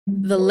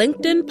The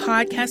LinkedIn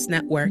Podcast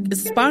Network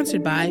is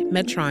sponsored by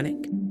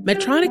Medtronic.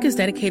 Medtronic is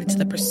dedicated to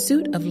the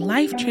pursuit of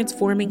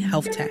life-transforming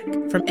health tech.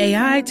 From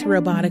AI to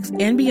robotics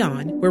and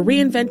beyond, we're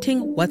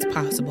reinventing what's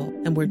possible,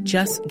 and we're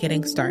just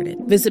getting started.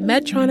 Visit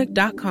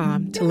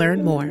Medtronic.com to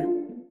learn more.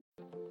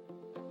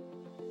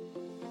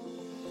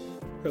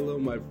 Hello,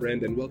 my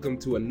friend, and welcome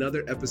to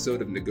another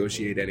episode of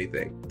Negotiate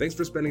Anything. Thanks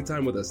for spending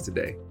time with us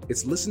today.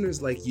 It's listeners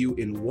like you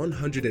in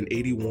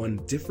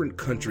 181 different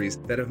countries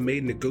that have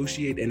made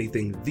Negotiate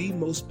Anything the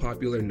most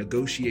popular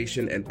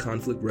negotiation and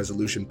conflict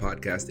resolution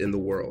podcast in the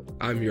world.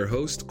 I'm your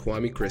host,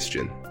 Kwame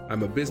Christian.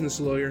 I'm a business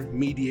lawyer,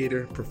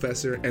 mediator,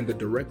 professor, and the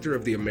director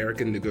of the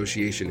American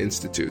Negotiation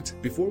Institute.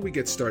 Before we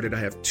get started, I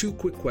have two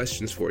quick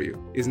questions for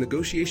you. Is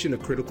negotiation a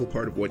critical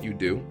part of what you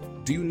do?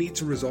 Do you need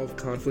to resolve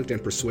conflict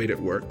and persuade at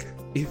work?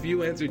 If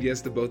you answered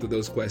yes to both of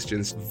those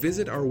questions,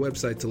 visit our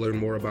website to learn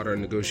more about our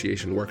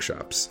negotiation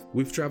workshops.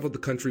 We've traveled the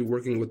country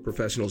working with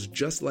professionals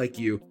just like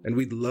you, and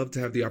we'd love to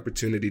have the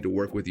opportunity to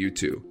work with you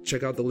too.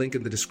 Check out the link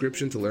in the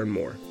description to learn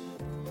more.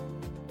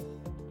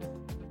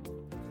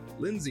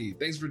 Lindsay,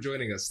 thanks for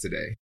joining us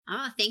today.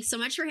 Oh, thanks so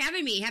much for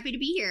having me. Happy to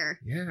be here.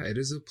 Yeah, it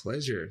is a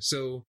pleasure.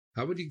 So,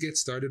 how would you get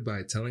started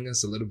by telling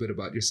us a little bit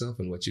about yourself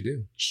and what you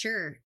do?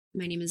 Sure.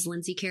 My name is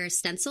Lindsay Karras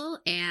Stencil,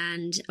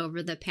 and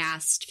over the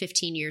past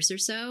 15 years or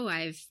so,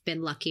 I've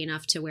been lucky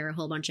enough to wear a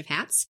whole bunch of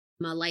hats.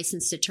 I'm a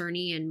licensed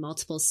attorney in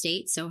multiple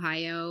states,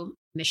 Ohio,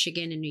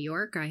 Michigan, and New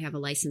York. I have a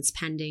license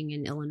pending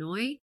in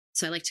Illinois,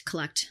 so I like to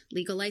collect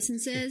legal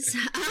licenses.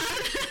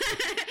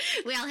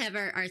 We all have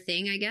our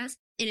thing, I guess.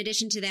 In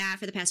addition to that,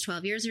 for the past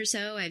 12 years or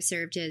so, I've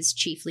served as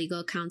chief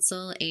legal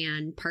counsel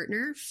and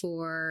partner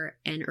for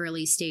an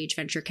early stage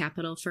venture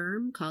capital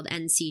firm called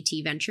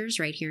NCT Ventures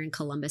right here in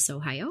Columbus,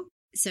 Ohio.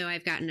 So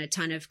I've gotten a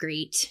ton of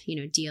great,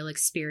 deal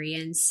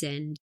experience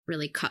and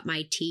really cut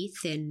my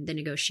teeth in the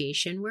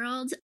negotiation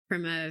world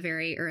from a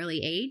very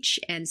early age.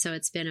 And so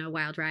it's been a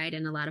wild ride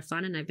and a lot of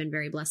fun, and I've been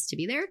very blessed to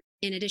be there.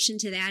 In addition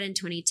to that, in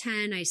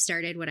 2010, I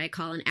started what I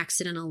call an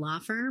accidental law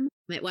firm.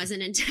 It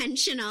wasn't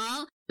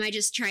intentional. I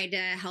just tried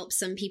to help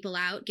some people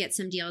out, get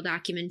some deal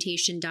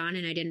documentation done,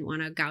 and I didn't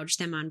want to gouge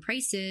them on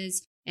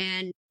prices.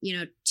 And,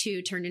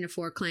 2 turned into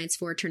 4 clients,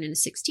 4 turned into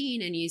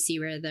 16, and you see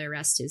where the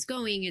rest is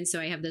going. And so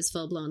I have this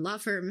full-blown law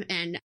firm,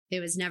 and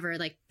it was never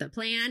like the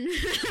plan,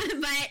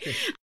 but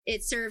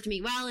it served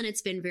me well, and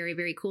it's been very,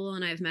 very cool.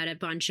 And I've met a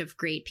bunch of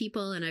great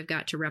people, and I've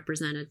got to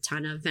represent a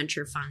ton of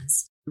venture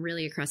funds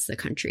really across the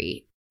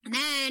country. And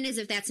then, as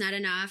if that's not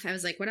enough, I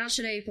was like, what else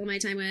should I fill my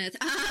time with?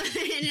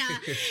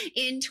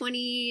 In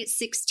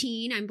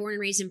 2016, I'm born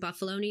and raised in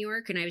Buffalo, New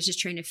York, and I was just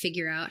trying to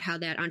figure out how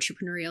that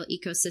entrepreneurial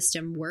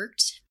ecosystem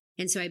worked.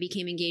 And so I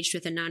became engaged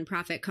with a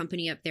nonprofit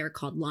company up there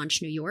called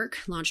Launch New York.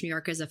 Launch New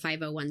York is a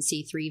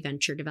 501c3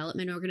 venture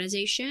development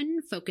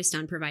organization focused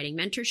on providing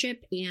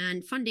mentorship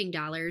and funding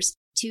dollars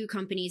to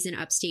companies in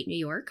upstate New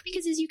York.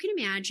 Because as you can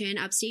imagine,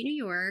 upstate New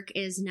York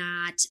is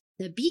not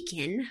the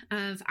beacon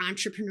of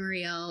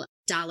entrepreneurial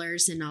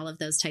dollars and all of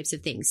those types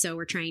of things. So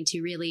we're trying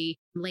to really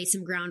lay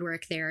some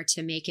groundwork there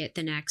to make it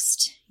the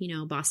next,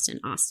 Boston,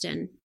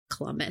 Austin,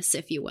 Columbus,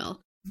 if you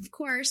will. Of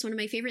course, one of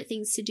my favorite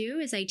things to do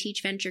is I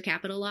teach venture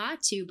capital law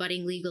to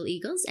budding legal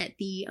eagles at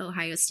The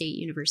Ohio State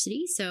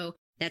University. So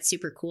that's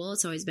super cool.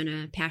 It's always been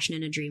a passion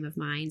and a dream of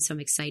mine. So I'm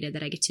excited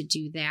that I get to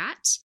do that.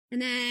 And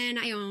then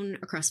I own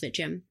a CrossFit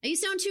gym. I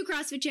used to own 2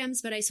 CrossFit gyms,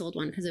 but I sold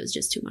one because it was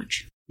just too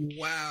much.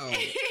 Wow.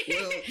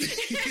 Well,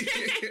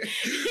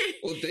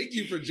 well, thank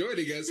you for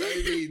joining us.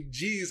 I mean,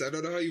 geez, I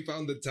don't know how you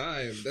found the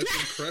time. That's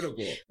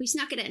incredible. We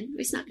snuck it in.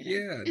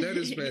 Yeah, that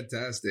is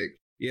fantastic.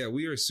 Yeah,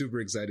 we are super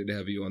excited to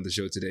have you on the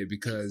show today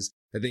because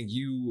I think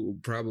you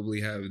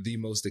probably have the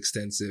most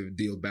extensive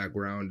deal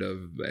background of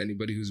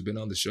anybody who's been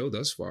on the show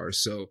thus far.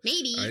 So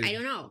maybe, I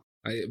don't know.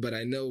 But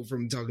I know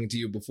from talking to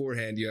you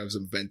beforehand, you have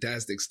some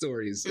fantastic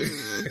stories.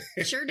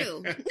 Sure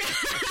do.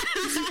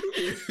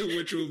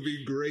 Which will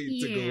be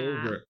great to go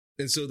over.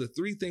 And so the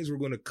 3 things we're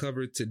going to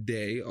cover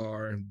today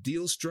are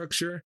deal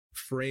structure,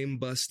 frame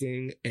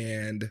busting,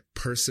 and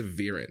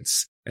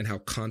perseverance, and how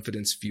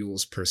confidence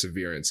fuels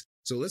perseverance.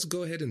 So let's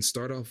go ahead and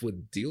start off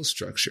with deal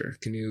structure.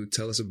 Can you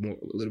tell us a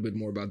little bit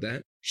more about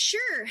that?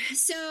 Sure.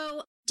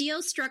 So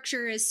deal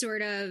structure is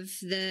sort of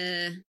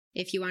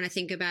if you want to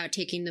think about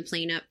taking the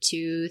plane up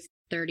to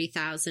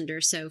 30,000 or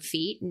so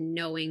feet,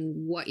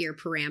 knowing what your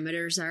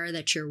parameters are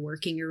that you're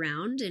working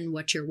around and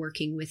what you're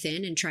working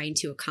within and trying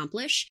to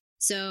accomplish.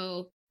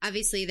 So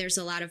obviously there's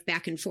a lot of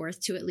back and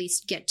forth to at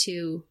least get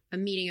to a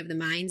meeting of the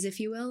minds, if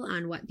you will,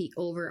 on what the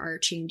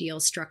overarching deal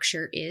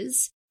structure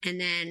is. And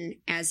then,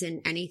 as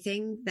in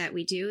anything that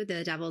we do,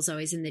 the devil's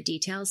always in the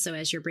details. So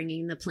as you're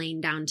bringing the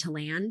plane down to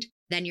land,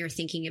 then you're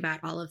thinking about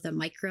all of the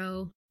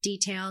micro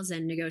details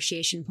and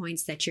negotiation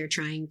points that you're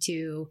trying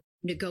to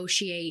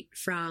negotiate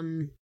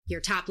from your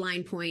top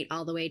line point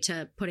all the way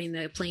to putting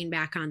the plane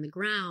back on the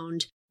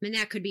ground. And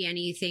that could be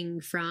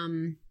anything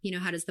from,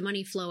 how does the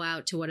money flow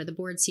out to what do the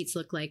board seats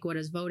look like? What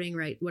do voting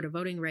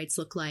rights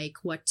look like?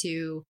 What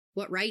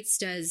rights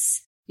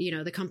does,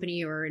 the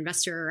company or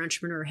investor or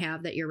entrepreneur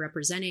have that you're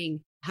representing?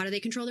 How do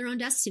they control their own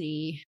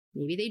destiny?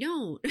 Maybe they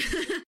don't.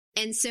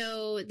 And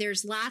so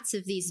there's lots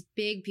of these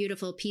big,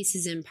 beautiful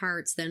pieces and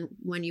parts. Then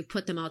when you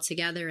put them all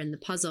together in the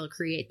puzzle,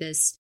 create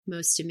this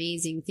most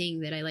amazing thing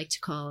that I like to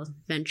call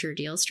venture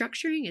deal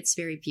structuring. It's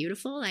very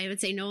beautiful. I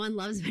would say no one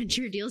loves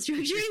venture deal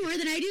structuring more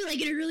than I do,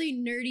 like in a really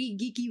nerdy,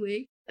 geeky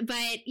way.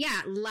 But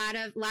yeah, a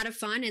lot of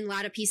fun and a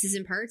lot of pieces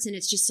and parts. And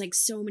it's just like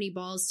so many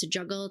balls to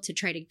juggle to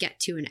try to get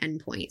to an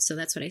endpoint. So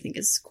that's what I think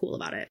is cool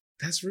about it.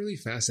 That's really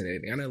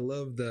fascinating. And I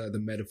love the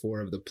metaphor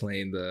of the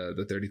plane,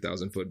 the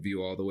 30,000 foot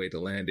view all the way to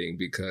landing,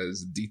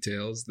 because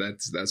details,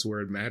 that's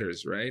where it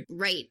matters, right?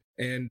 Right.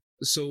 And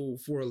so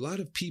for a lot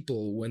of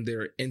people, when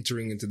they're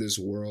entering into this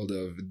world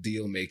of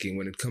deal making,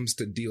 when it comes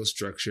to deal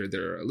structure,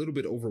 they're a little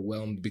bit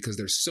overwhelmed because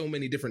there's so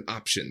many different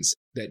options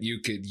that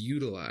you could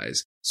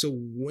utilize. So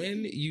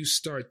when you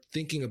start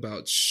thinking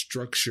about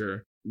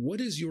structure,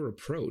 what is your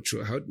approach?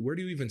 Where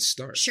do you even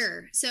start?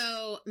 Sure.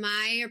 So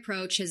my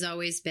approach has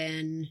always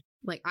been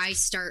like, I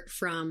start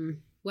from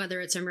whether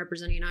it's I'm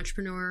representing an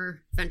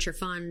entrepreneur, venture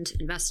fund,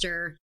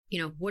 investor,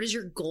 what is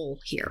your goal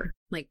here?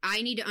 Like,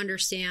 I need to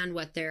understand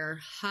what their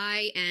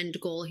high end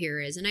goal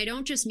here is. And I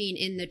don't just mean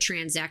in the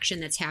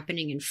transaction that's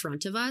happening in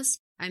front of us.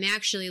 I'm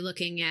actually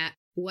looking at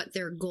what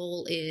their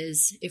goal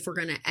is if we're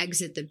going to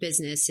exit the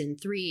business in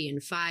 3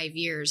 and 5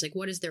 years. Like,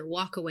 what is their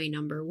walkaway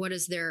number? What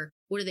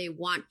do they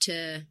want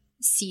to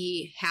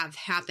see have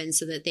happen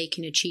so that they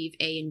can achieve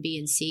A and B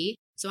and C?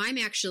 So I'm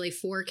actually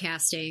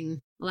forecasting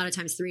a lot of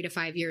times 3 to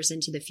 5 years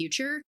into the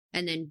future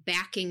and then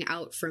backing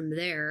out from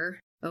there.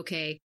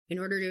 Okay, in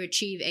order to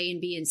achieve A and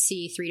B and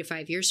C 3 to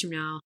 5 years from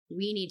now,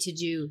 we need to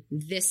do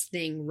this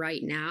thing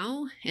right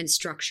now and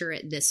structure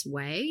it this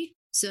way.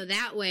 So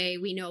that way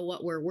we know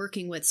what we're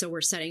working with. So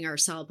we're setting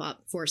ourselves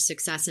up for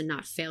success and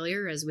not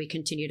failure as we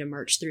continue to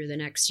march through the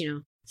next,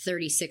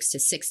 36 to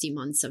 60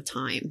 months of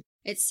time.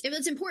 It's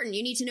important.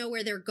 You need to know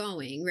where they're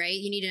going, right?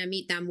 You need to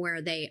meet them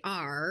where they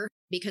are,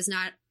 because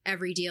not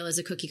every deal is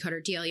a cookie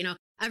cutter deal.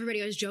 Everybody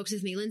always jokes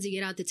with me, Lindsay,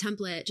 get out the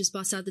template, just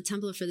bust out the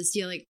template for this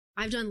deal. Like,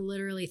 I've done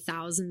literally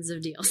thousands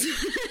of deals.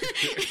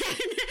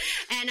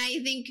 and I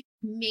think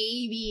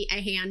maybe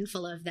a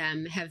handful of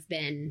them have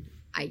been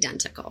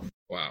identical.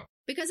 Wow.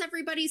 Because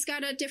everybody's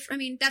got a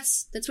different,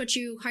 that's what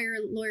you hire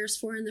lawyers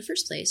for in the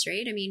first place,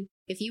 right?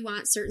 If you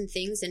want certain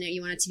things and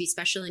you want it to be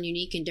special and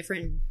unique and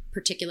different,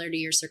 particular to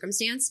your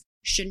circumstance,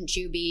 shouldn't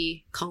you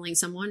be calling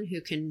someone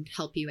who can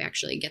help you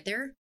actually get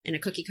there? And a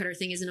cookie cutter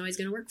thing isn't always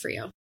going to work for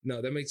you.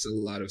 No, that makes a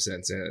lot of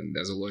sense. And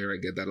as a lawyer, I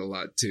get that a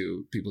lot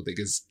too. People think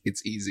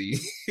it's easy,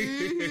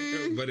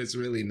 but it's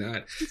really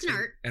not. It's an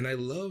art. And I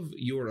love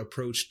your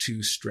approach to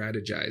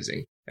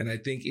strategizing. And I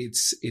think it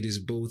is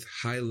both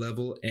high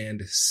level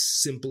and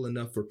simple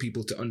enough for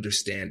people to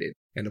understand it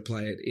and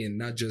apply it in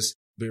not just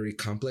very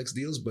complex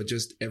deals, but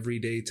just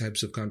everyday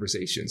types of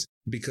conversations.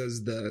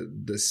 Because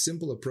the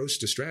simple approach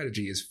to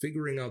strategy is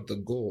figuring out the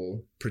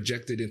goal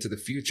projected into the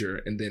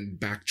future and then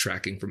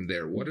backtracking from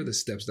there. What are the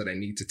steps that I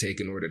need to take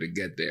in order to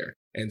get there?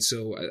 And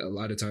so a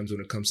lot of times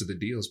when it comes to the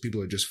deals,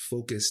 people are just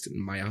focused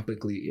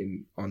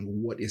myopically on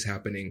what is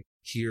happening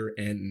here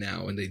and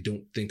now, and they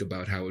don't think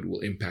about how it will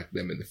impact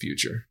them in the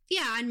future.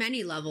 Yeah, on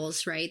many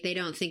levels, right? They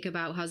don't think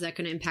about how's that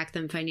going to impact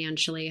them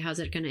financially, how's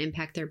it going to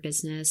impact their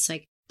business,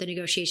 like the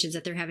negotiations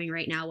that they're having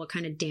right now, what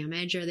kind of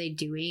damage are they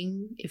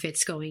doing if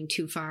it's going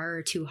too far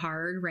or too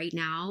hard right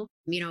now?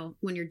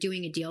 When you're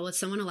doing a deal with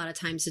someone, a lot of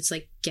times it's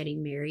like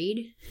getting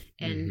married,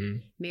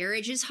 and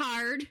marriage is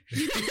hard.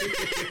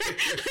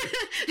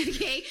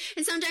 Okay.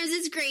 And sometimes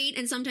it's great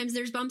and sometimes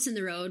there's bumps in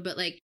the road, but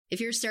like if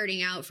you're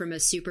starting out from a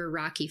super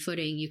rocky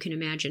footing, you can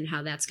imagine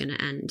how that's going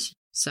to end.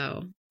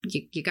 So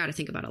you got to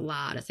think about a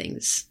lot of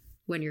things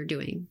when you're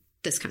doing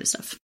this kind of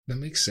stuff. That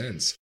makes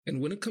sense. And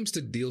when it comes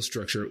to deal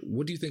structure,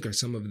 what do you think are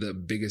some of the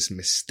biggest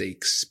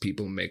mistakes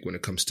people make when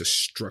it comes to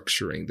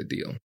structuring the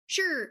deal?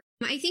 Sure.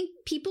 I think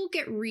people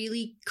get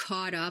really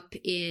caught up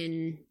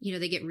in,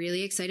 they get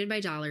really excited by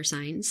dollar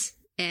signs,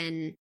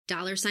 and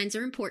dollar signs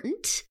are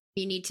important.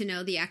 You need to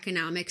know the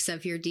economics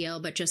of your deal,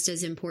 but just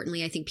as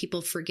importantly, I think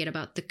people forget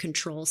about the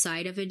control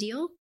side of a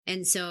deal.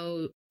 And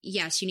so,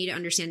 yes, you need to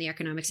understand the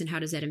economics and how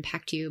does that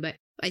impact you. But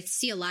I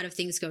see a lot of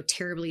things go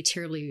terribly,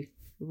 terribly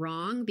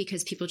wrong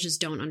because people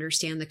just don't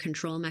understand the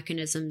control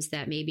mechanisms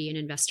that maybe an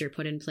investor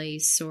put in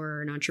place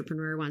or an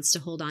entrepreneur wants to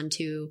hold on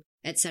to,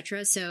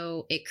 etc.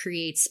 So it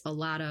creates a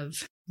lot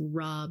of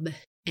rub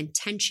and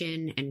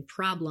tension and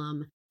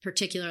problem,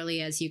 particularly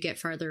as you get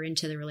farther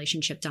into the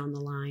relationship down the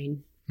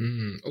line.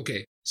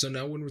 Okay. So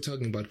now when we're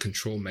talking about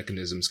control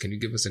mechanisms, can you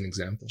give us an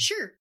example?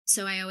 Sure.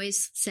 So I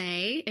always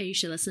say, and you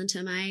should listen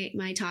to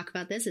my talk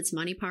about this, it's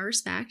money, power,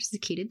 respect, the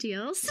key to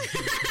deals.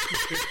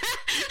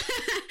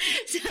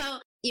 So,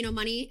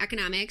 money,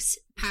 economics,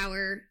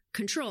 power,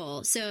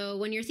 control. So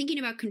when you're thinking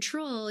about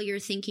control, you're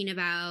thinking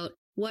about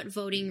what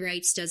voting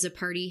rights does a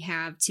party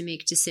have to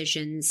make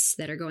decisions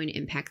that are going to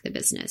impact the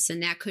business?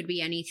 And that could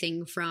be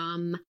anything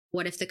from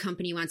what if the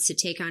company wants to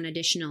take on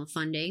additional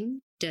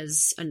funding?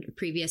 Does a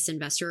previous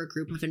investor or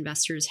group of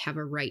investors have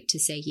a right to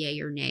say yay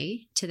or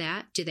nay to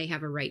that? Do they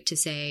have a right to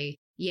say,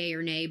 yay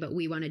or nay, but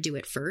we want to do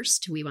it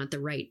first. We want the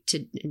right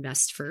to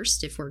invest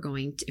first if you're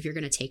going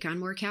to take on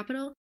more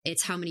capital.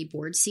 It's how many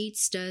board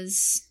seats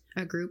does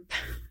a group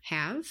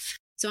have?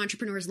 So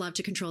entrepreneurs love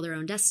to control their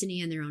own destiny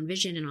and their own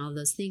vision and all of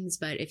those things.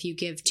 But if you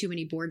give too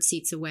many board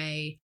seats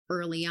away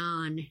early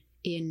on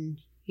in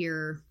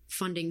your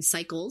funding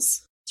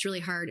cycles, it's really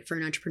hard for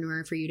an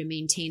entrepreneur for you to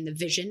maintain the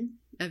vision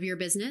of your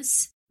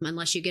business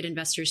unless you get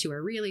investors who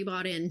are really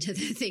bought into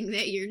the thing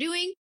that you're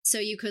doing. So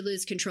you could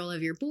lose control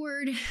of your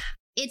board.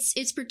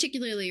 It's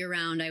particularly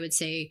around, I would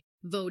say,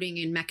 voting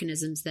and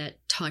mechanisms that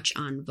touch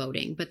on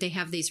voting, but they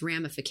have these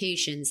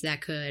ramifications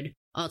that could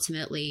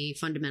ultimately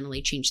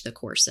fundamentally change the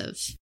course of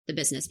the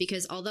business.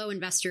 Because although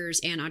investors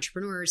and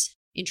entrepreneurs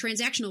in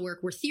transactional work,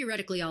 we're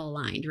theoretically all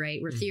aligned, right?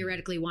 We're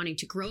theoretically wanting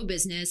to grow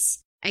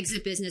business,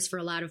 exit business for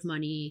a lot of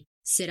money,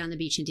 sit on the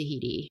beach in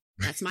Tahiti.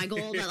 That's my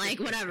goal, but like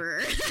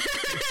whatever.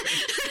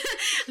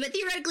 But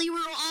theoretically, we're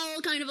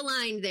all kind of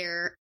aligned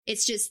there.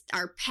 It's just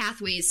our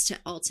pathways to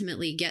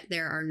ultimately get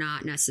there are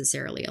not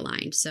necessarily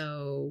aligned.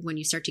 So when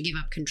you start to give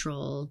up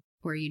control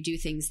or you do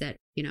things that,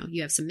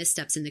 you have some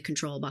missteps in the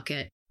control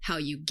bucket, how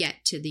you get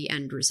to the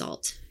end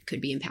result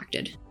could be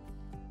impacted.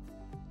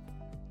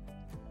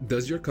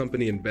 Does your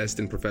company invest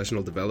in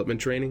professional development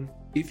training?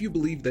 If you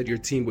believe that your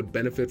team would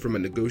benefit from a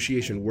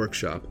negotiation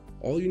workshop,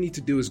 all you need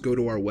to do is go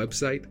to our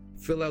website,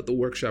 fill out the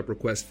workshop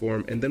request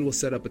form, and then we'll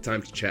set up a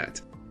time to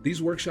chat.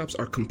 These workshops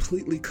are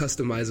completely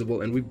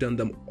customizable, and we've done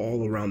them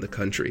all around the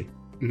country.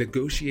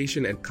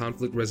 Negotiation and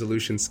conflict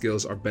resolution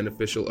skills are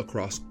beneficial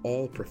across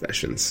all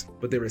professions,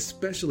 but they're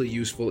especially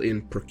useful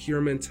in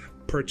procurement,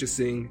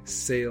 purchasing,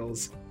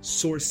 sales,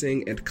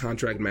 sourcing, and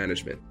contract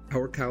management.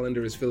 Our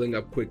calendar is filling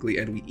up quickly,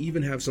 and we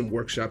even have some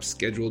workshops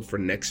scheduled for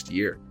next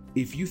year.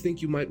 If you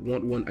think you might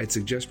want one, I'd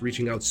suggest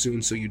reaching out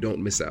soon so you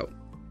don't miss out.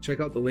 Check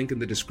out the link in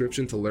the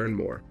description to learn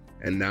more.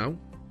 And now,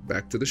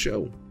 back to the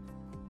show.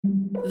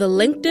 The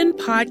LinkedIn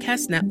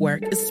Podcast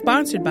Network is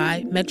sponsored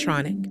by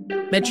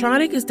Medtronic.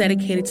 Medtronic is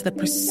dedicated to the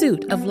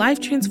pursuit of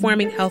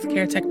life-transforming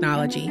healthcare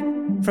technology.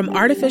 From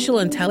artificial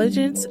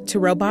intelligence to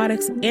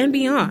robotics and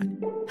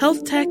beyond,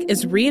 health tech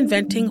is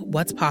reinventing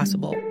what's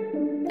possible.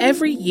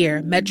 Every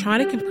year,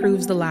 Medtronic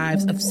improves the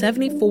lives of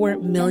 74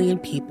 million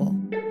people,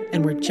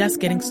 and we're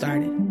just getting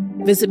started.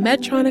 Visit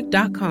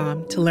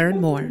Medtronic.com to learn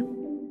more.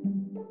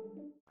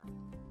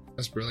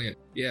 That's brilliant.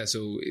 Yeah,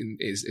 so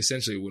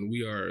essentially when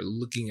we are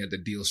looking at the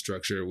deal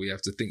structure, we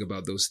have to think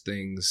about those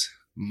things: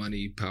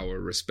 money, power,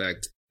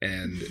 respect,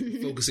 and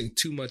focusing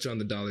too much on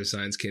the dollar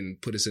signs can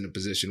put us in a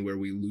position where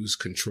we lose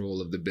control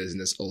of the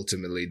business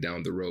ultimately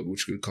down the road,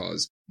 which could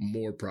cause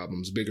more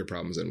problems, bigger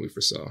problems than we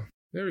foresaw.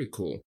 Very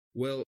cool.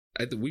 Well,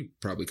 I think we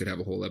probably could have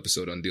a whole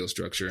episode on deal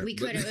structure. We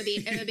could. It would be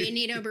a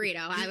neato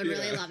burrito. I would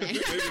really love it. Maybe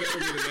that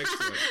would be the next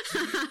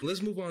one.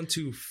 Let's move on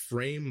to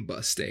frame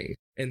busting.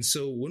 And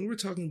so when we're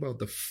talking about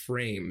the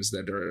frames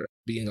that are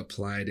being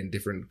applied in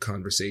different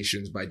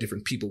conversations by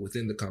different people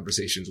within the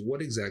conversations,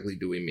 what exactly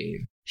do we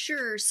mean?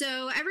 Sure.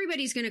 So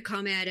everybody's going to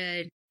come at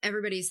it.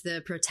 Everybody's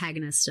the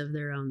protagonist of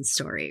their own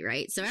story,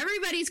 right? So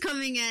everybody's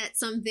coming at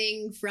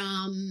something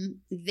from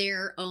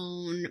their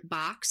own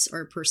box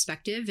or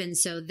perspective. And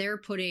so they're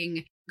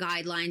putting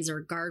guidelines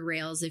or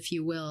guardrails, if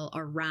you will,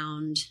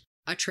 around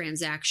a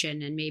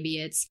transaction. And maybe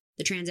it's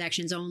the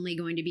transaction's only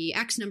going to be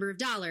X number of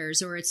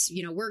dollars, or it's,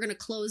 we're going to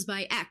close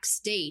by X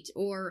date,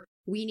 or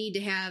we need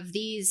to have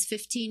these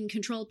 15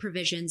 control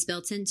provisions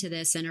built into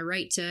this and a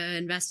right to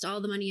invest all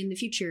the money in the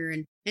future.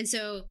 And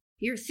so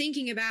you're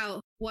thinking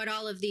about what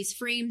all of these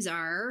frames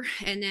are,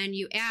 and then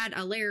you add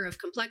a layer of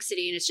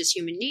complexity, and it's just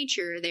human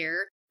nature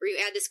there, where you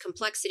add this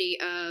complexity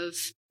of,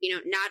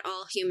 not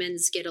all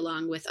humans get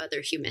along with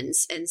other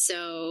humans. And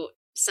so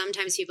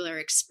sometimes people are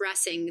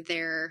expressing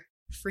their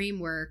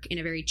framework in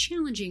a very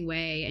challenging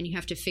way, and you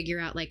have to figure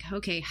out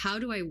okay, how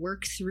do I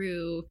work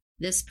through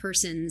this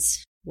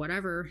person's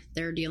whatever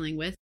they're dealing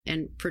with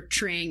and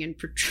portraying and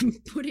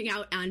putting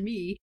out on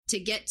me to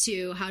get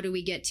to, how do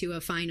we get to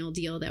a final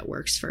deal that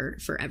works for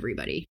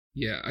everybody?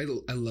 Yeah,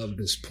 I love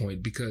this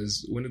point,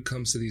 because when it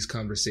comes to these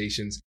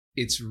conversations,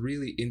 it's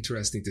really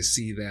interesting to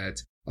see that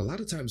a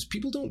lot of times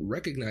people don't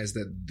recognize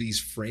that these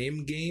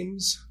frame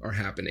games are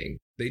happening.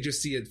 They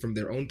just see it from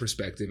their own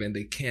perspective, and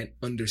they can't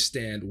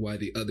understand why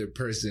the other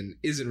person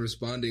isn't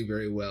responding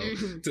very well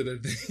to the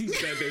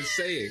things that they're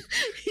saying.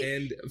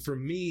 And for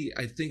me,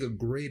 I think a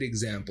great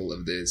example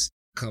of this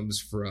comes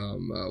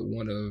from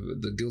one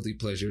of the guilty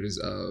pleasures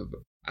of,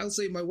 I'll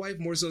say, my wife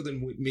more so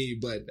than me,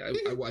 but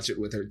I watch it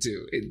with her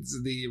too.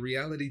 It's the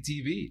reality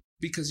TV,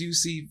 because you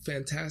see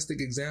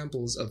fantastic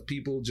examples of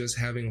people just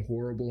having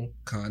horrible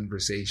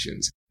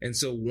conversations. And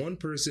so one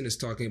person is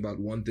talking about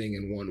one thing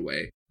in one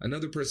way.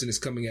 Another person is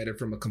coming at it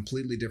from a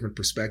completely different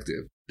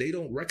perspective. They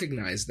don't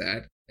recognize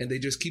that, and they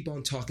just keep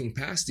on talking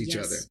past each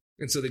other.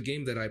 And so the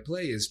game that I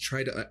play is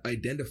try to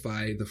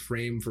identify the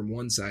frame from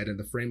one side and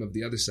the frame of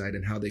the other side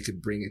and how they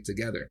could bring it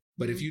together.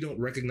 But if you don't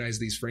recognize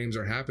these frames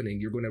are happening,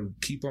 you're going to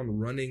keep on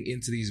running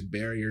into these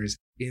barriers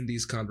in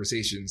these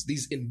conversations,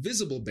 these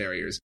invisible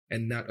barriers,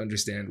 and not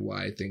understand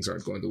why things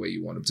aren't going the way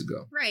you want them to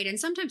go. Right. And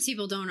sometimes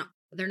people don't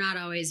They're not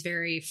always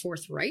very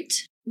forthright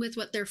with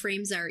what their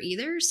frames are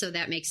either. So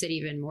that makes it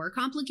even more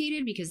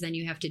complicated because then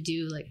you have to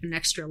do like an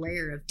extra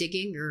layer of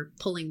digging or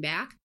pulling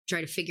back,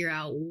 try to figure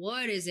out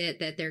what is it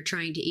that they're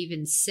trying to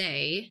even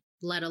say,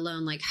 let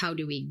alone like how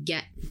do we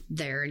get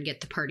there and get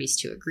the parties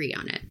to agree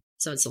on it.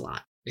 So it's a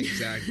lot.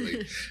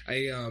 Exactly.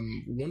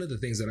 One of the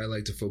things that I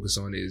like to focus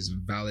on is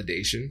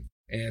validation.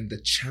 And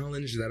the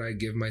challenge that I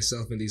give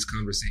myself in these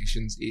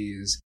conversations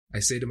is I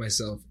say to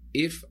myself,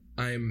 if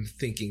I'm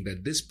thinking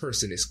that this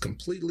person is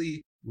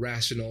completely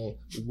rational,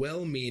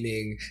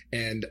 well-meaning,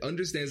 and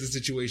understands the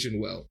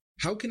situation well,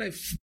 how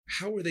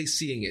are they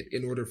seeing it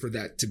in order for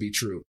that to be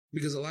true?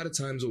 Because a lot of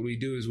times what we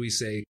do is we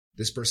say,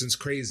 this person's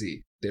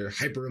crazy, they're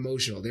hyper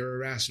emotional, they're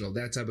irrational,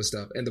 that type of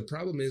stuff. And the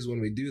problem is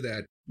when we do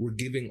that, we're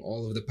giving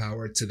all of the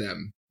power to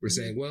them. We're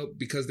saying, well,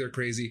 because they're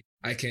crazy,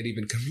 I can't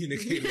even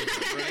communicate with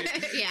them,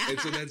 right? Yeah. And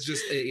so that's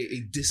just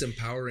a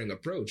disempowering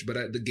approach.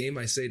 But the game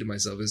I say to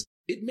myself is,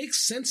 it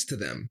makes sense to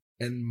them.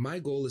 And my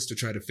goal is to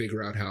try to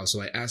figure out how.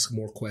 So I ask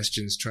more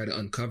questions, try to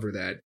uncover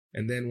that.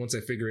 And then once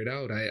I figure it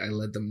out, I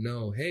let them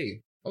know,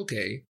 hey,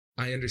 okay,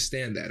 I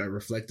understand that. I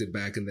reflect it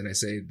back and then I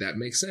say, that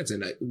makes sense.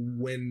 And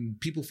when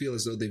people feel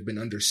as though they've been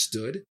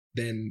understood,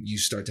 then you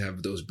start to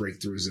have those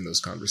breakthroughs in those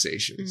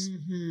conversations.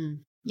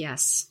 Mm-hmm.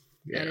 Yes,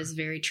 that is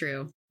very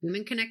true.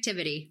 Human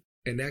connectivity.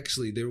 And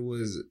actually,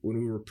 when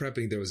we were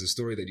prepping, there was a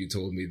story that you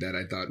told me that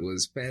I thought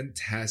was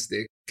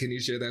fantastic. Can you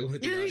share that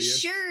with the audience?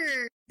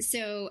 Sure.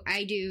 So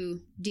I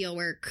do deal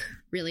work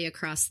really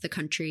across the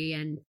country,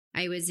 and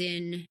I was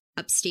in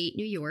upstate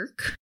New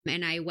York,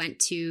 and I went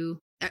to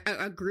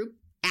a group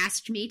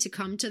asked me to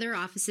come to their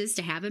offices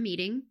to have a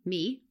meeting.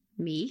 Me,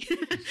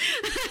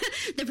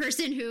 the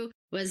person who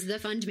was the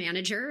fund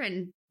manager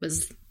and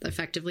was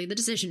effectively the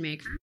decision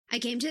maker. I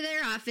came to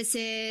their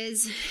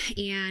offices,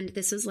 and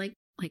this was like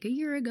a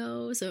year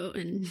ago. So,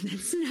 and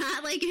it's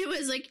not like it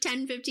was like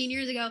 10, 15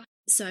 years ago.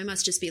 So I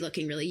must just be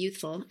looking really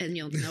youthful, and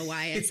you'll know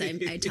why as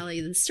I tell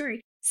you the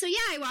story. So yeah,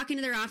 I walk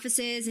into their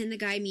offices and the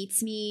guy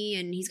meets me,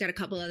 and he's got a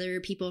couple other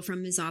people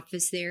from his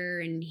office there,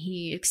 and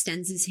he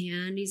extends his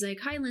hand. He's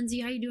like, "Hi,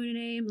 Lindsay, how you doing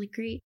today?" I'm like,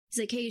 "Great." He's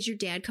like, "Hey, is your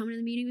dad coming to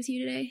the meeting with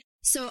you today?"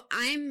 So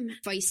I'm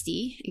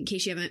feisty, in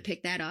case you haven't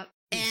picked that up.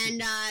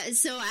 And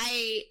so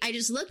I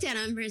just looked at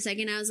him for a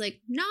second. I was like,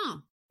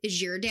 "No,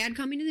 is your dad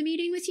coming to the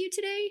meeting with you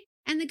today?"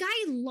 And the guy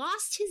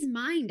lost his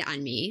mind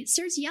on me,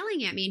 starts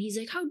yelling at me, and he's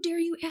like, "How dare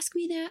you ask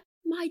me that?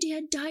 My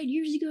dad died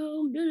years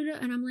ago."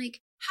 And I'm like,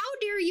 "How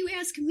dare you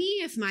ask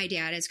me if my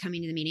dad is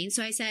coming to the meeting?"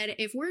 So I said,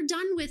 "If we're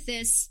done with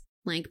this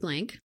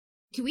blank,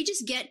 can we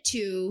just get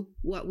to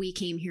what we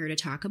came here to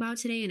talk about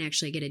today and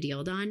actually get a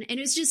deal done?" And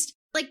it was just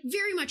like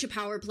very much a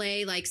power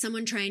play, like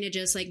someone trying to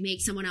just like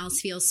make someone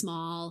else feel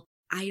small.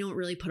 I don't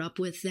really put up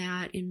with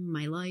that in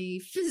my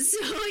life. So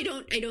I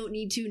don't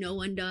need to. No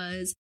one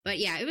does. But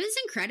yeah, it was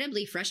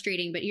incredibly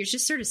frustrating, but you're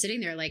just sort of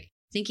sitting there like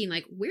thinking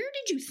like, where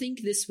did you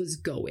think this was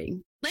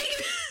going? Like,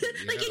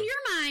 like in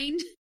your mind,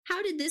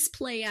 how did this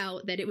play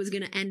out that it was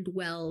going to end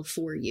well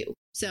for you?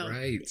 So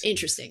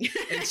interesting.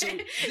 And so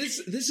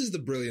this is the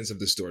brilliance of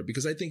the story,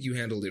 because I think you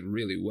handled it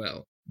really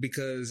well.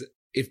 Because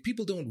if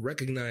people don't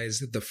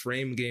recognize the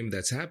frame game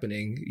that's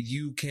happening,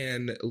 you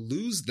can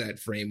lose that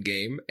frame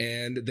game,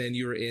 and then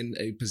you're in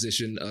a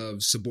position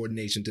of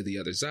subordination to the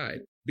other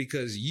side,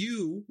 because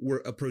you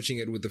were approaching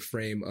it with the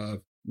frame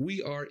of,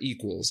 we are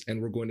equals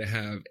and we're going to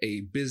have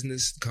a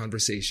business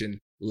conversation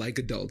like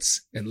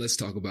adults, and let's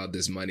talk about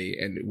this money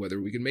and whether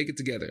we can make it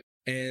together.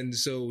 And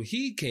so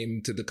he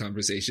came to the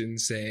conversation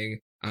saying,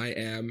 I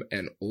am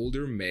an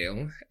older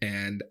male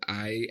and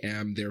I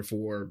am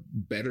therefore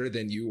better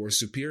than you or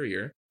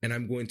superior. And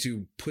I'm going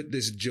to put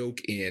this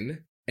joke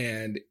in.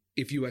 And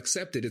if you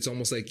accept it, it's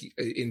almost like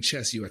in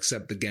chess, you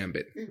accept the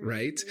gambit,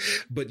 right?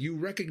 But you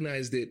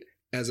recognized it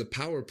as a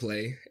power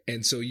play.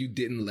 And so you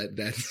didn't let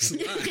that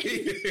slide.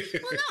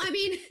 Well, no, I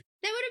mean,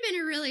 that would have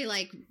been a really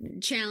like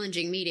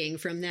challenging meeting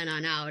from then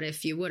on out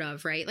if you would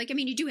have, right? Like, I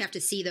mean, you do have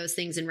to see those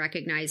things and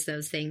recognize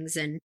those things.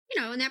 And,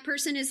 you know, and that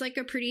person is like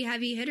a pretty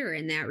heavy hitter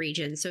in that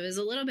region. So it was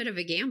a little bit of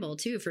a gamble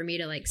too, for me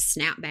to like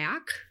snap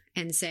back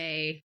and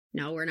say,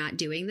 no, we're not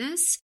doing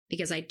this,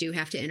 because I do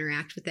have to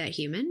interact with that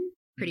human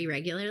pretty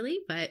regularly,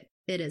 but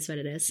it is what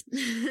it is.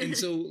 And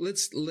so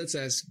let's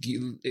ask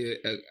you,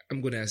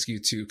 I'm going to ask you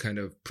to kind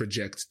of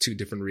project two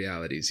different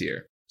realities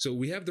here. So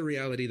we have the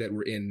reality that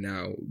we're in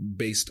now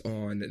based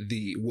on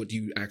what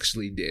you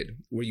actually did,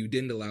 where you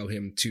didn't allow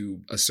him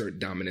to assert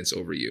dominance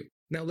over you.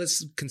 Now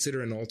let's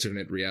consider an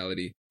alternate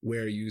reality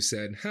where you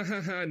said,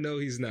 ha, no,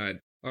 he's not.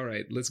 All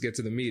right, let's get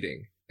to the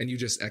meeting. And you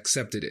just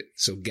accepted it.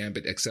 So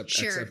Gambit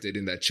accepted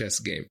in that chess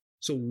game.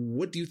 So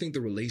what do you think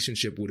the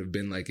relationship would have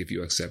been like if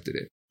you accepted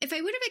it? If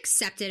I would have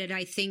accepted it,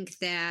 I think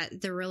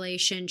that the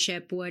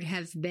relationship would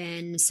have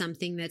been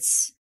something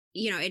that's,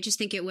 you know, I just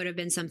think it would have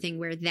been something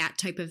where that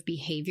type of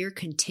behavior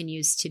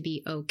continues to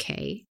be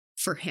okay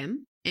for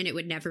him, and it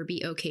would never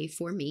be okay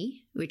for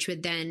me, which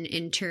would then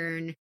in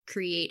turn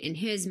create in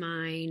his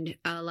mind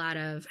a lot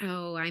of,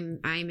 oh,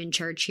 I'm in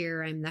charge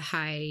here. I'm the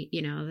high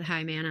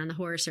man on the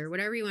horse, or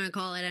whatever you want to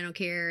call it. I don't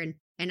care.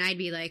 And And I'd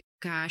be like,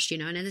 gosh,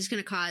 and it's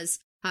going to cause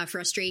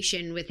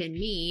frustration within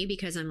me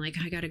because I'm like,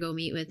 I got to go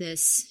meet with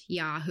this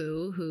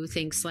Yahoo who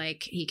thinks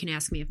like he can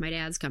ask me if my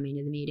dad's coming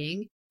to the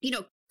meeting.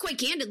 Quite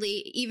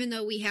candidly, even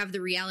though we have the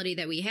reality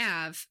that we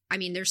have, I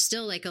mean, there's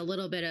still like a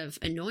little bit of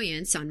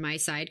annoyance on my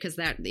side because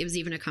it was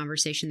even a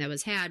conversation that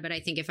was had. But I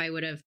think if I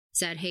would have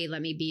said, hey,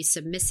 let me be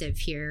submissive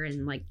here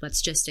and like,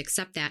 let's just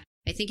accept that,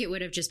 I think it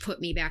would have just put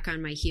me back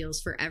on my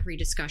heels for every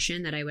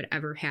discussion that I would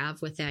ever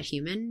have with that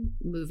human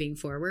moving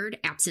forward,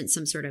 absent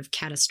some sort of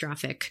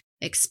catastrophic,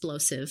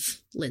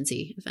 explosive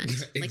Lindsay event,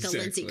 like a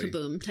Lindsay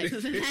Kaboom type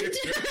of event.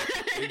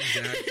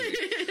 Exactly.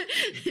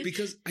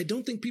 Because I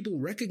don't think people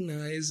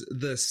recognize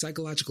the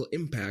psychological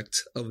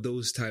impact of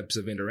those types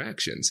of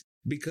interactions.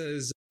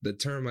 Because the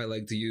term I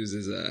like to use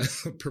is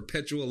a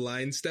perpetual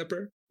line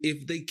stepper.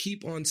 If they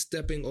keep on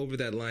stepping over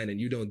that line and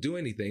you don't do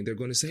anything, they're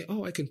going to say,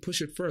 oh, I can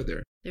push it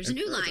further. There's a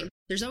new line.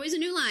 There's always a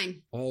new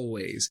line.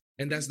 Always.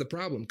 And that's the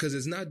problem, because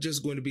it's not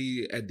just going to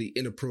be at the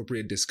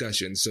inappropriate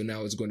discussion. So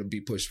now it's going to be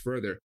pushed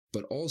further.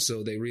 But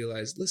also they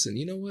realize, listen,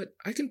 you know what?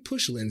 I can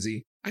push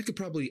Lindsay. I could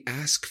probably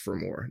ask for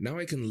more. Now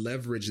I can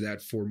leverage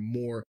that for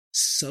more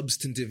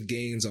substantive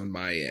gains on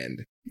my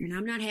end. And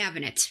I'm not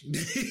having it.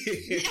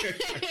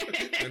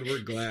 And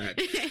we're glad.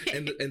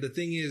 And the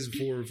thing is,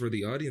 for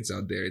the audience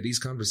out there, these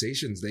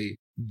conversations,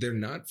 they're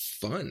not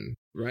fun,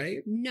 right?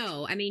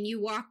 No, I mean,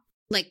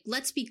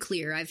 let's be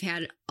clear. I've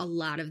had a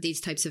lot of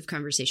these types of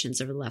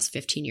conversations over the last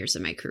 15 years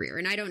of my career.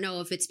 And I don't know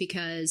if it's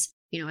because,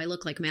 I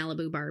look like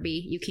Malibu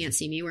Barbie. You can't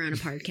see me. We're on a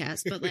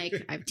podcast, but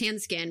like I have tan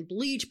skin,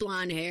 bleach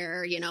blonde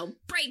hair,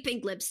 bright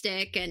pink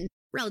lipstick, and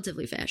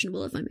relatively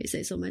fashionable, if I may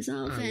say so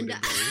myself. And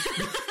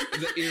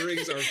the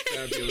earrings are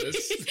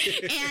fabulous.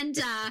 And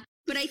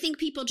but I think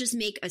people just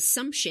make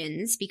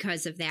assumptions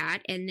because of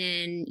that, and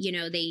then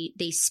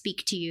they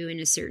speak to you in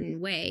a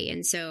certain way,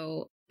 and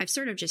so I've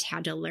sort of just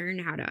had to learn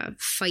how to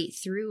fight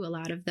through a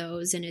lot of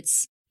those. And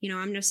it's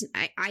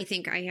I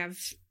think I have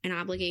an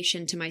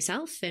obligation to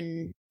myself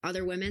and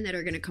other women that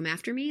are going to come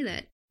after me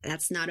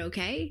that's not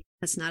okay.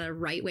 That's not a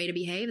right way to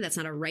behave. That's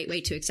not a right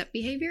way to accept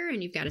behavior.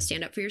 And you've got to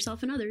stand up for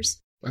yourself and others.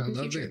 I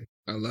love it.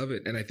 I love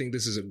it. And I think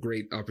this is a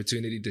great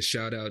opportunity to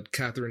shout out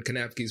Catherine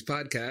Kanapke's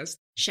podcast.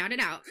 Shout it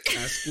out.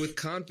 Ask with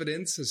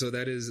Confidence. So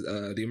that is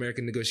the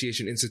American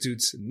Negotiation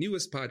Institute's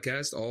newest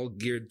podcast, all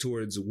geared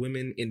towards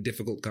women in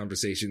difficult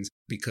conversations,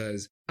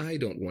 because I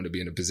don't want to be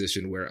in a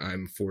position where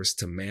I'm forced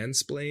to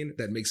mansplain.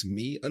 That makes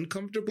me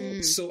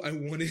uncomfortable. So I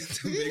wanted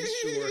to make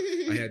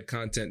sure I had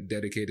content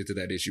dedicated to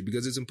that issue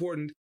because it's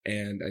important.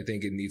 And I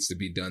think it needs to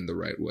be done the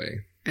right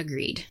way.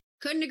 Agreed.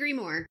 Couldn't agree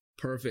more.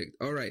 Perfect.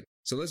 All right.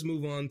 So let's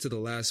move on to the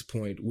last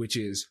point, which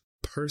is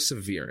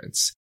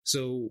perseverance.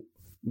 So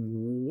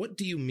what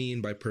do you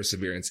mean by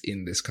perseverance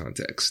in this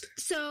context?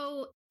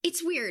 So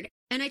it's weird.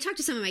 And I talked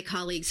to some of my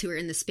colleagues who are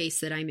in the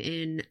space that I'm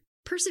in.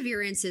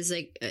 Perseverance is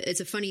it's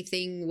a funny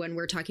thing when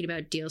we're talking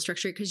about deal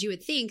structure, because you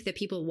would think that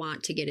people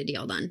want to get a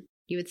deal done.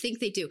 You would think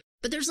they do.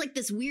 But there's like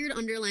this weird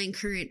underlying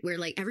current where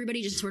like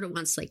everybody just sort of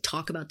wants to like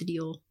talk about the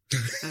deal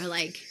or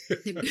like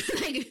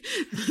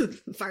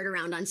fart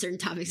around on certain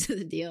topics of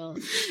the deal.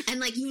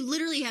 And like you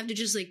literally have to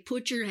just like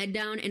put your head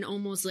down and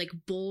almost like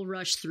bull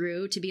rush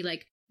through to be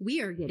like, we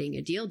are getting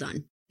a deal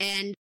done.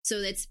 And so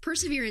it's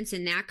perseverance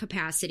in that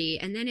capacity.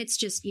 And then it's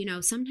just,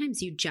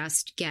 sometimes you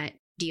just get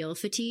deal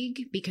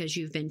fatigue because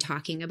you've been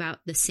talking about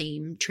the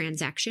same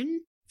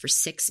transaction for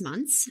 6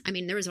 months. I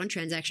mean, there was one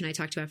transaction I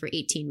talked about for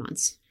 18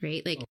 months,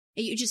 right? Like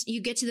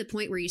you get to the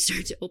point where you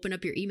start to open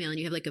up your email and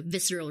you have like a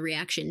visceral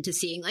reaction to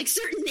seeing like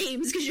certain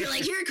names because you're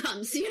like, here it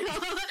comes,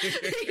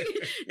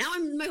 now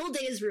my whole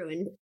day is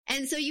ruined.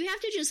 And so you have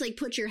to just like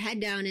put your head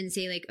down and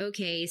say like,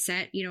 okay,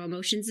 set,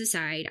 emotions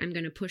aside. I'm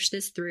going to push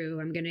this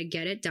through. I'm going to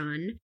get it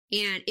done.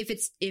 And if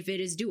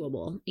it is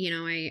doable,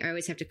 I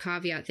always have to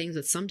caveat things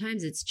with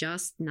sometimes it's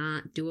just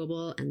not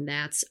doable, and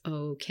that's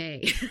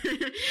okay.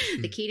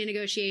 The key to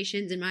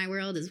negotiations in my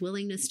world is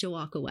willingness to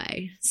walk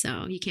away.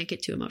 So you can't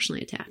get too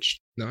emotionally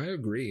attached. No, I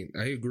agree.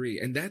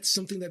 And that's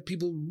something that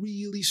people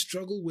really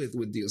struggle with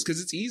deals,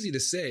 because it's easy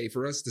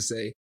for us to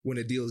say when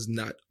a deal is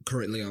not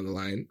currently on the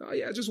line, oh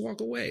yeah, just walk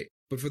away.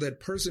 But for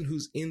that person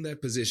who's in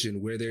that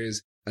position where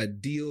there's a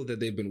deal that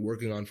they've been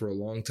working on for a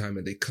long time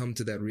and they come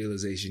to that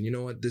realization, you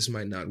know what, this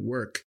might not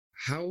work.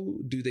 How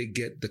do they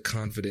get the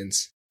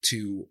confidence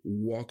to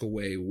walk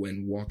away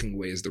when walking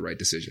away is the right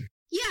decision?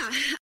 Yeah,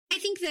 I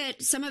think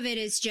that some of it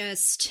is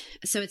just,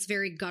 so it's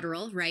very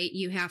guttural, right?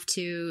 You have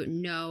to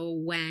know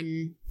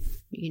when,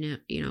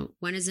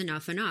 when is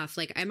enough?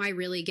 Like, am I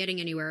really getting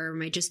anywhere? Or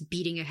am I just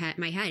beating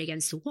my head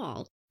against the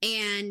wall?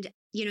 And,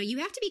 you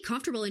have to be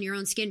comfortable in your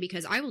own skin,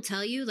 because I will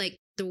tell you, like,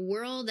 the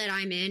world that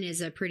I'm in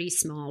is a pretty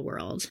small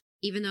world.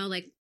 Even though,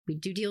 like, we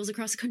do deals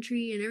across the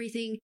country and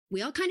everything,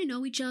 we all kind of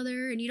know each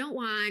other, and you don't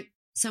want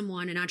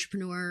someone, an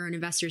entrepreneur or an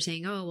investor,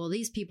 saying, oh, well,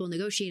 these people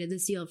negotiated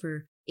this deal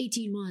for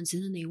 18 months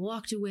and then they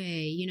walked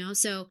away,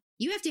 So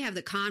you have to have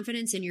the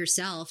confidence in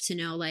yourself to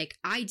know, like,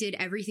 I did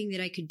everything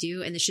that I could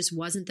do, and this just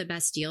wasn't the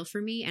best deal for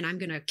me, and I'm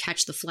going to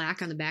catch the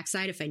flack on the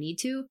backside if I need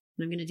to.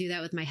 And I'm going to do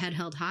that with my head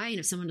held high. And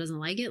if someone doesn't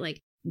like it, like,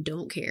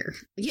 don't care,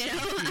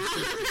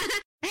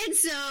 and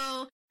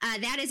so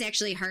that is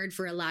actually hard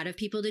for a lot of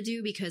people to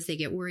do because they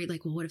get worried,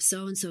 like, well, what if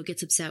so-and-so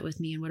gets upset with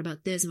me? And what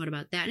about this? And what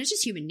about that? And it's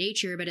just human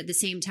nature. But at the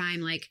same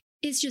time, like,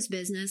 it's just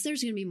business.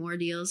 There's going to be more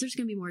deals. There's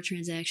going to be more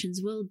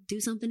transactions. We'll do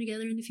something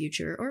together in the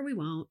future, or we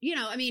won't.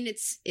 I mean,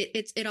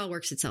 it all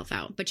works itself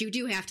out. But you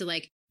do have to,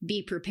 like,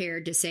 be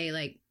prepared to say,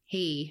 like,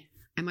 hey,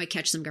 I might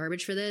catch some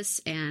garbage for this,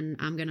 and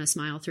I'm going to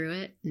smile through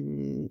it,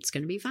 and it's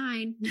going to be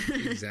fine.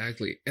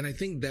 Exactly. And I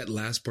think that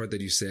last part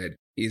that you said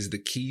is the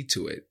key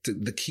to it,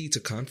 the key to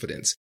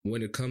confidence.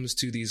 When it comes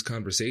to these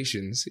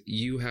conversations,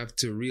 you have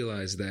to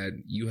realize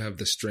that you have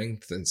the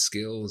strength and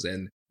skills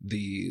and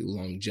the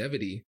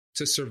longevity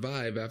to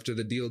survive after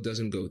the deal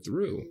doesn't go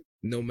through.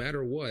 No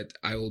matter what,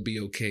 I will be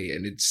okay.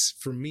 And it's,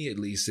 for me at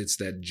least, it's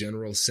that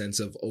general sense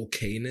of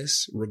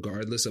okayness,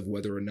 regardless of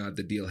whether or not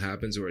the deal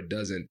happens or it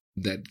doesn't,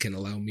 that can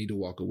allow me to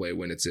walk away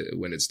when it's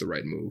the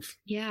right move.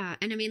 Yeah.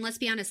 And I mean, let's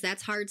be honest,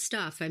 that's hard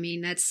stuff. I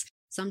mean, that's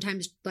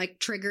sometimes like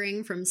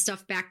triggering from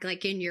stuff back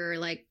like in your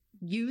like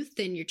youth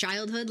and your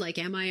childhood. Like,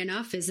 am I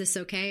enough? Is this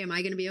okay? Am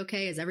I going to be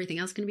okay? Is everything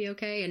else going to be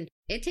okay? And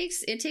it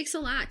takes a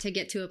lot to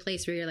get to a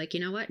place where you're like,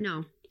 you know what?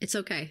 No, it's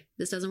okay.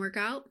 This doesn't work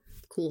out.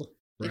 Cool.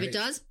 Right. If it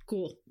does,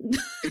 cool.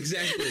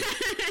 Exactly.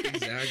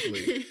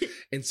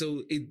 And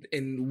so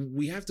and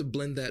we have to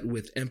blend that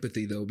with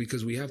empathy, though,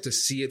 because we have to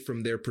see it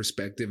from their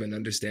perspective and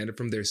understand it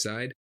from their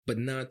side, but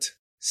not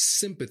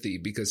sympathy,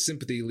 because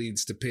sympathy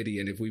leads to pity.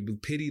 And if we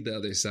pity the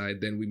other side,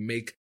 then we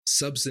make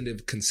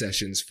substantive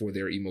concessions for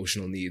their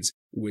emotional needs,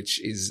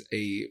 which is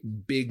a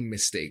big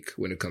mistake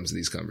when it comes to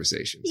these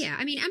conversations. Yeah.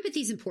 I mean,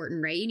 empathy is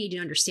important, right? You need to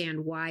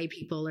understand why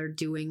people are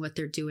doing what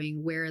they're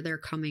doing, where they're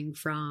coming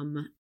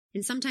from.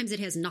 And sometimes it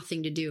has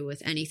nothing to do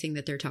with anything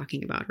that they're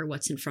talking about or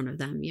what's in front of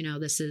them.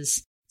 This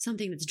is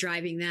something that's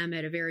driving them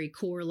at a very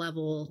core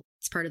level.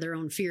 It's part of their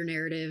own fear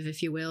narrative,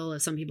 if you will.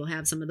 If some people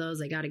have some of those,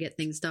 they got to get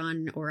things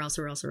done or else.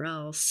 And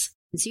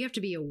so you have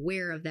to be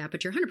aware of that.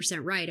 But you're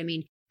 100% right. I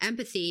mean,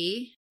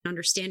 empathy,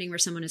 understanding where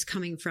someone is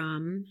coming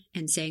from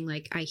and saying,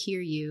 like, I hear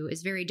you,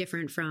 is very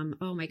different from,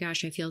 oh my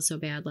gosh, I feel so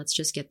bad. Let's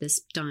just get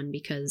this done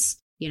because,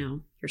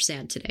 you're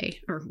sad today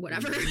or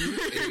whatever.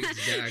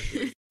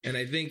 Exactly. And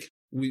I think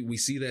we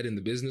see that in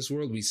the business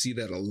world. We see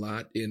that a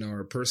lot in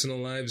our personal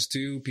lives,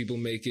 too. People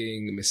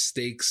making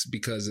mistakes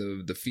because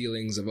of the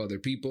feelings of other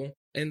people.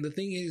 And the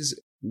thing is,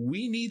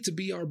 we need to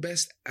be our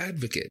best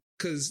advocate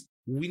because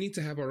we need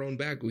to have our own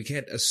back. We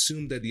can't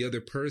assume that the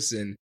other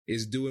person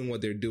is doing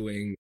what they're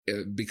doing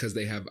because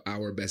they have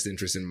our best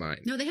interest in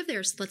mind. No, they have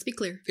theirs. Let's be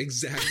clear.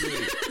 Exactly.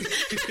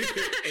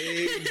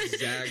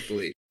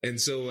 Exactly. And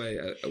so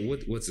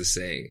what's the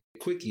saying?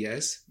 Quick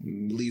yes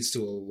leads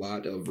to a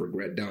lot of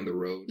regret down the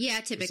road. Yeah,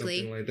 typically.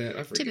 Something like that.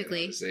 I forget how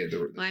to say it the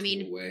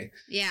cool way.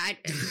 Yeah,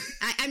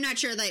 I'm not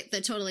sure like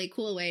the totally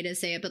cool way to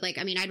say it, but like,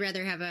 I mean, I'd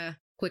rather have a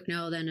quick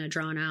no than a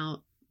drawn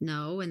out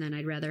no. And then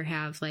I'd rather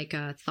have like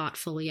a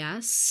thoughtful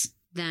yes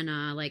than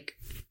a like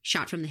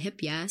shot from the hip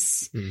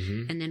yes.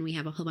 Mm-hmm. And then we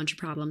have a whole bunch of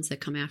problems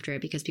that come after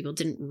it because people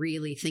didn't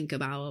really think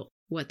about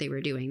what they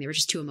were doing. They were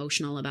just too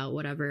emotional about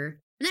whatever.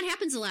 And that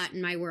happens a lot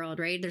in my world,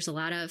 right? There's a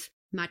lot of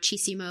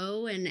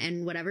machismo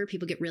and whatever.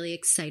 People get really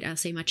excited. I'll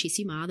say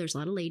machisima. There's a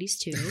lot of ladies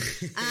too.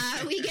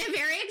 We get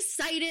very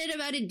excited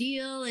about a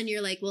deal and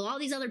you're like, well, all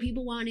these other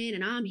people want in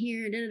and I'm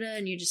here,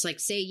 and you just like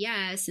say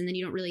yes. And then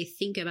you don't really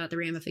think about the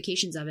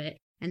ramifications of it.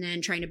 And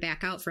then trying to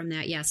back out from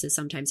that yes is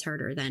sometimes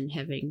harder than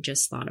having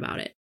just thought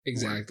about it.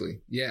 Exactly.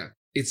 Yeah.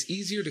 It's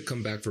easier to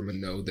come back from a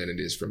no than it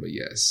is from a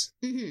yes.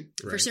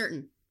 Mm-hmm. Right. For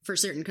certain.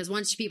 Because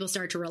once people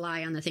start to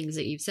rely on the things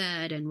that you've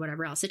said and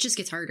whatever else, it just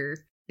gets harder.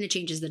 And it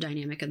changes the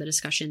dynamic of the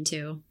discussion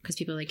too. Because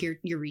people are like, you're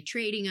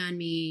retrading on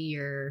me.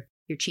 You're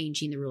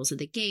changing the rules of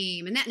the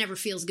game. And that never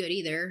feels good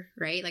either.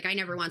 Right. Like I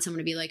never want someone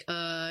to be like,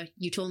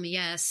 you told me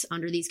yes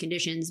under these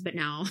conditions, but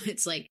now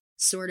it's like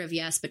sort of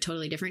yes, but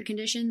totally different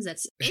conditions.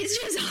 It's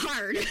just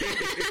hard.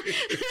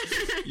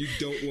 You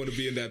don't want to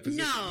be in that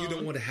position. No. You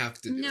don't want to have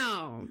to do it.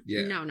 No.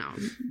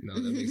 No,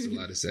 that makes a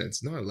lot of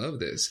sense. No, I love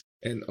this.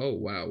 And oh,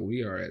 wow,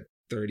 we are at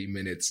 30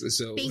 minutes.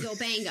 So bingo,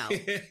 bango.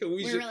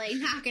 We're really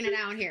knocking it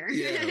out here.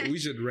 Yeah, we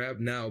should wrap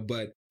now.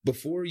 But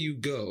before you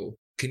go,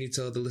 can you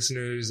tell the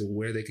listeners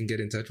where they can get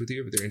in touch with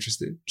you if they're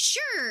interested?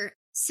 Sure.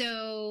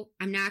 So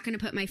I'm not going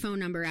to put my phone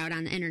number out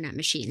on the internet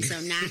machine. So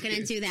I'm not going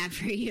to do that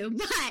for you.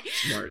 But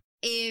smart.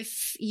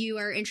 If you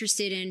are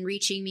interested in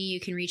reaching me, you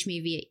can reach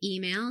me via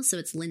email. So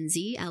it's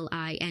Lindsay,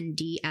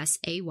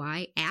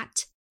 LINDSAY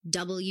at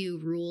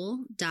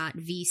wrule.vc.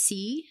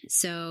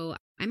 So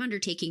I'm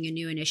undertaking a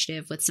new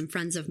initiative with some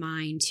friends of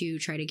mine to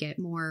try to get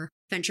more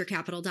venture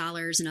capital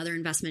dollars and other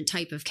investment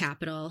type of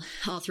capital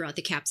all throughout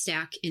the cap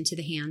stack into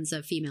the hands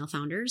of female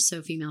founders.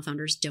 So female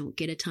founders don't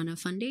get a ton of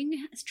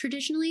funding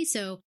traditionally.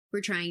 So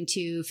we're trying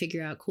to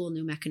figure out cool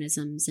new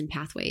mechanisms and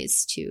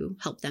pathways to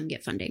help them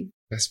get funding.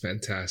 That's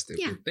fantastic.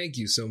 Yeah. Well, thank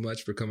you so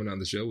much for coming on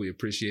the show. We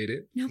appreciate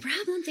it. No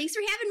problem. Thanks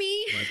for having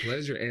me. My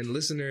pleasure. And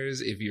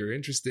listeners, if you're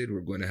interested,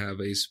 we're going to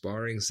have a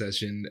sparring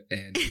session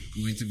and it's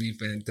going to be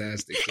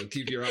fantastic. So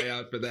keep your eye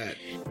out for that.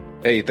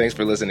 Hey, thanks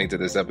for listening to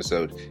this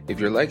episode. If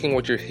you're liking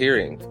what you're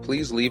hearing,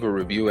 please leave a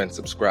review and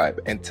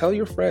subscribe and tell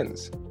your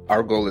friends.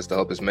 Our goal is to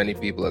help as many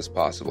people as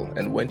possible.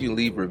 And when you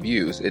leave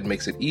reviews, it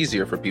makes it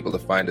easier for people to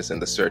find us in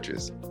the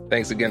searches.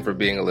 Thanks again for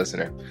being a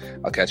listener.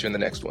 I'll catch you in the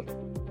next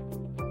one.